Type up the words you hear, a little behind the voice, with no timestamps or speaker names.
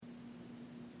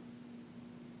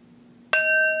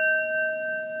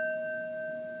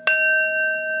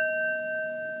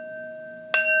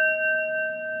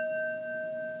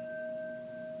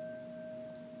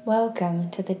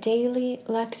Welcome to the daily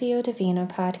Lectio Divina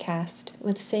podcast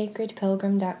with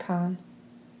sacredpilgrim.com.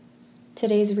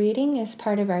 Today's reading is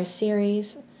part of our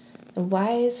series, The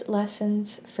Wise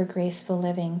Lessons for Graceful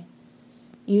Living,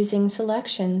 using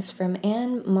selections from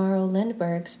Anne Morrow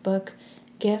Lindbergh's book,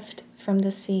 Gift from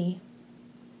the Sea.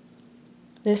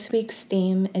 This week's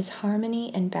theme is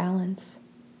harmony and balance.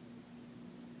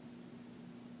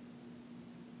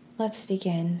 Let's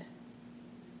begin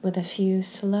with a few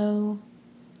slow,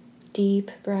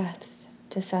 deep breaths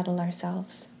to settle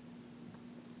ourselves.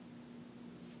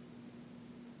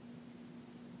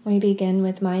 We begin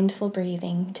with mindful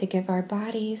breathing to give our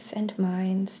bodies and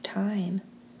minds time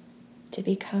to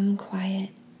become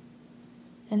quiet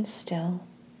and still.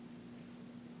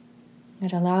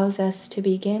 It allows us to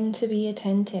begin to be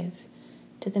attentive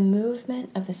to the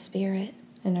movement of the Spirit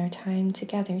in our time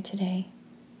together today.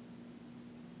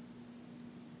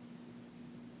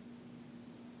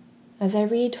 As I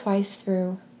read twice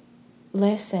through,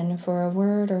 listen for a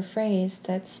word or phrase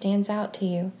that stands out to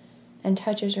you and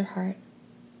touches your heart.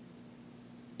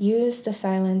 Use the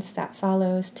silence that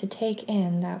follows to take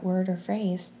in that word or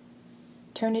phrase.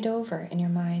 Turn it over in your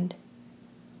mind.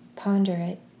 Ponder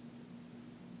it.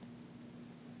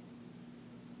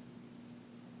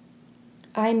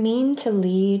 I mean to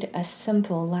lead a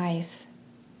simple life,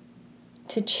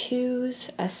 to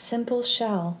choose a simple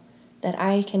shell that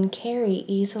I can carry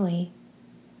easily,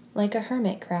 like a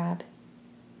hermit crab.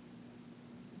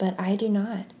 But I do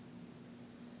not.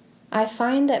 I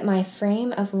find that my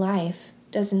frame of life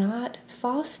does not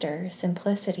foster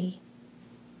simplicity.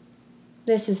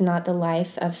 This is not the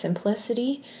life of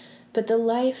simplicity, but the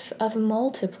life of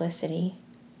multiplicity.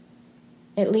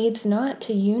 It leads not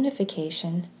to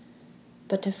unification,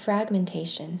 but to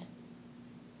fragmentation.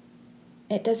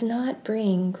 It does not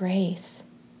bring grace.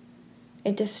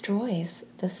 It destroys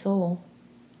the soul.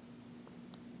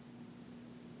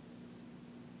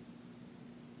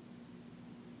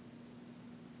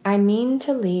 I mean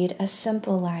to lead a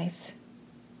simple life,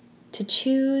 to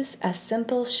choose a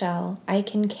simple shell I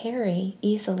can carry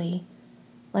easily,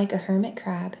 like a hermit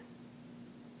crab.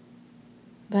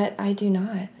 But I do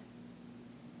not.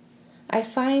 I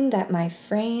find that my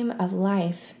frame of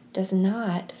life does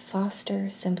not foster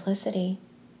simplicity.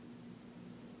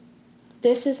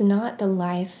 This is not the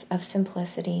life of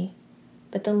simplicity,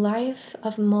 but the life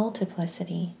of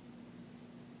multiplicity.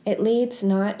 It leads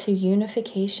not to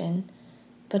unification,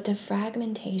 but to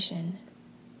fragmentation.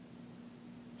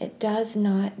 It does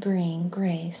not bring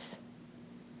grace.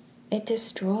 It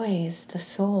destroys the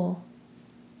soul.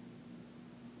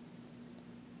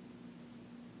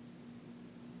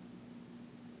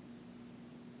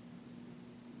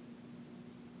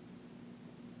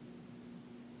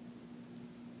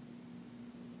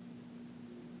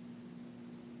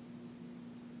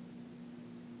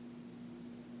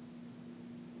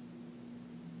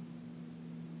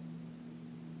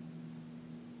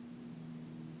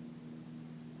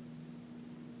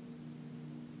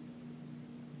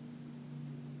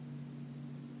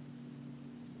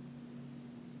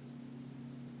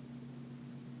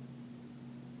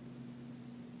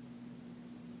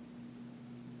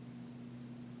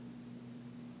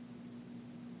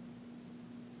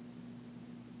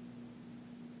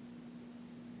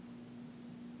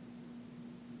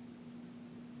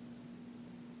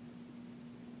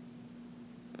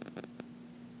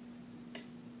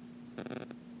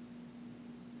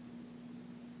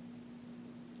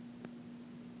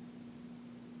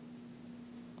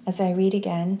 As I read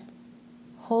again,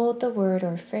 hold the word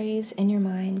or phrase in your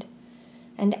mind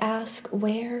and ask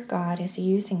where God is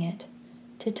using it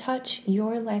to touch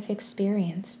your life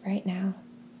experience right now.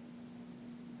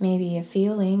 Maybe a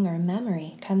feeling or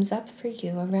memory comes up for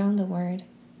you around the word.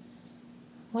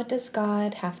 What does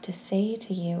God have to say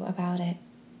to you about it?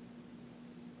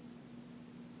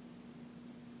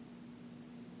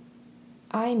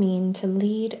 I mean to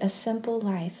lead a simple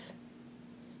life,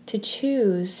 to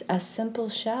choose a simple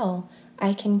shell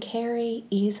I can carry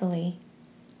easily,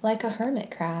 like a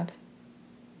hermit crab.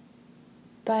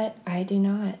 But I do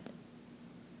not.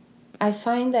 I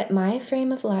find that my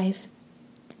frame of life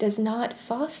does not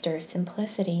foster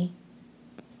simplicity.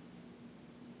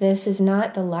 This is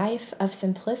not the life of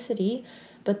simplicity,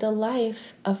 but the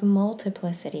life of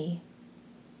multiplicity.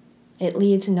 It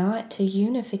leads not to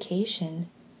unification,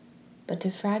 but to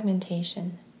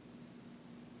fragmentation.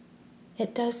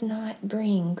 It does not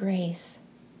bring grace.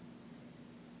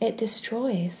 It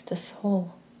destroys the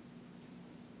soul.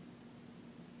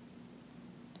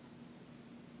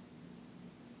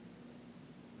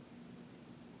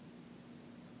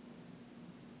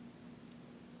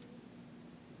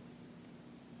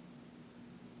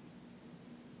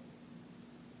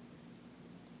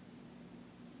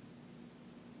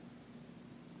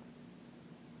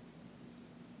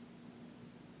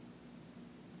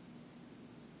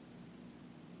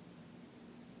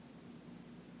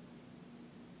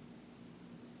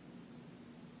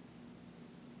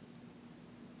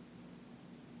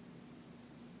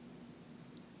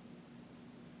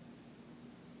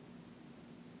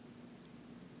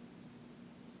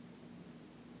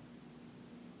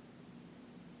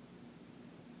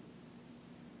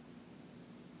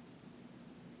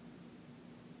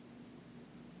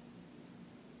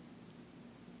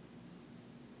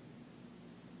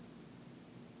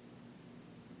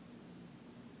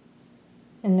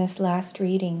 In this last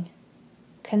reading,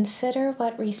 consider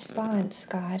what response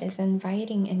God is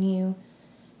inviting in you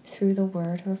through the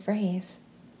word or phrase.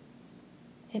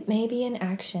 It may be an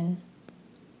action,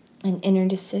 an inner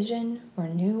decision or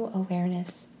new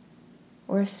awareness,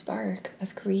 or a spark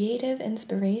of creative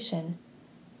inspiration.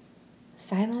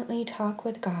 Silently talk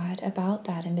with God about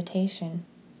that invitation.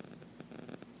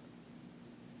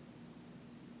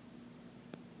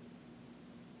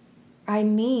 I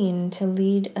mean to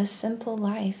lead a simple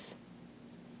life,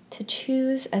 to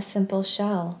choose a simple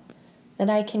shell that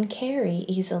I can carry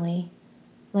easily,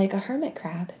 like a hermit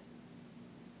crab.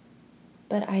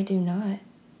 But I do not.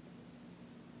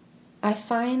 I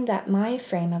find that my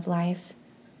frame of life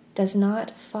does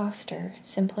not foster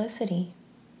simplicity.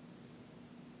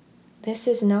 This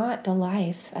is not the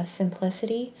life of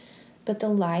simplicity, but the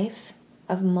life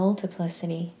of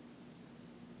multiplicity.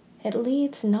 It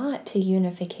leads not to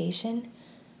unification,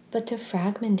 but to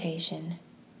fragmentation.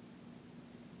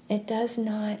 It does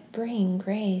not bring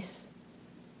grace.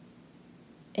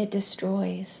 It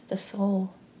destroys the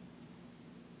soul.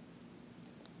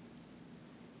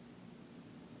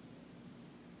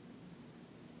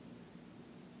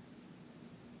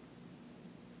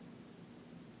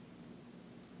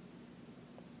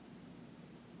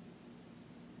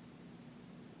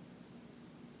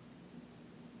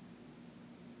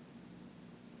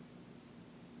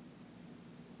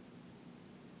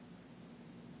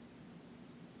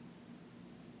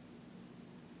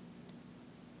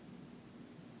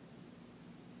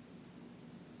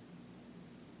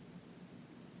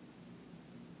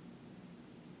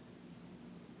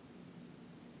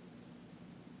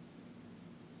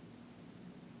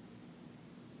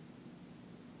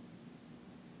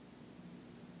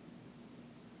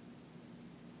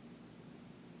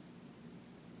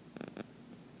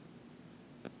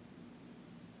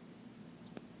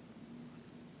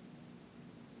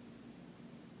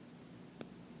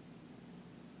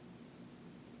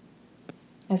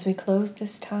 As we close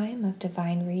this time of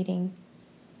divine reading,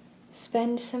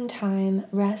 spend some time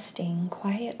resting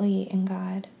quietly in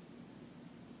God.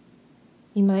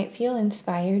 You might feel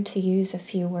inspired to use a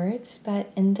few words,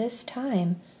 but in this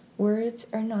time, words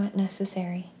are not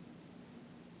necessary.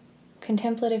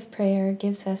 Contemplative prayer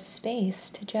gives us space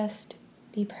to just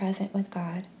be present with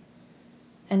God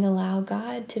and allow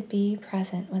God to be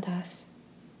present with us.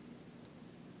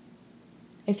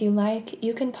 If you like,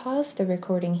 you can pause the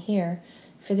recording here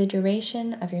for the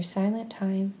duration of your silent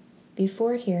time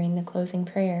before hearing the closing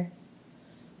prayer,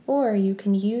 or you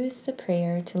can use the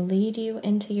prayer to lead you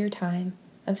into your time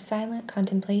of silent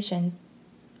contemplation.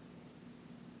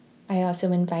 I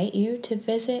also invite you to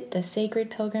visit the Sacred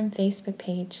Pilgrim Facebook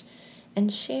page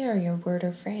and share your word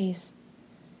or phrase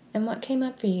and what came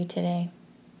up for you today.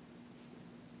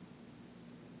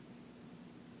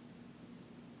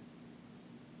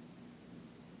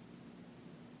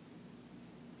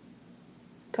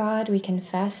 God, we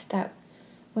confess that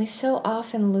we so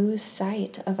often lose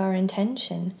sight of our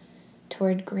intention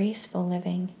toward graceful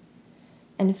living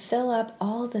and fill up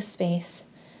all the space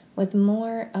with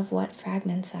more of what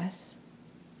fragments us.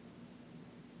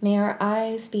 May our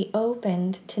eyes be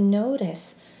opened to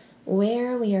notice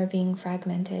where we are being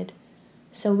fragmented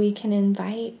so we can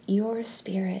invite your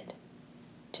Spirit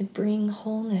to bring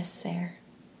wholeness there.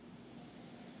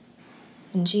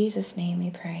 In Jesus' name we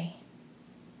pray.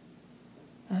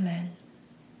 Amen.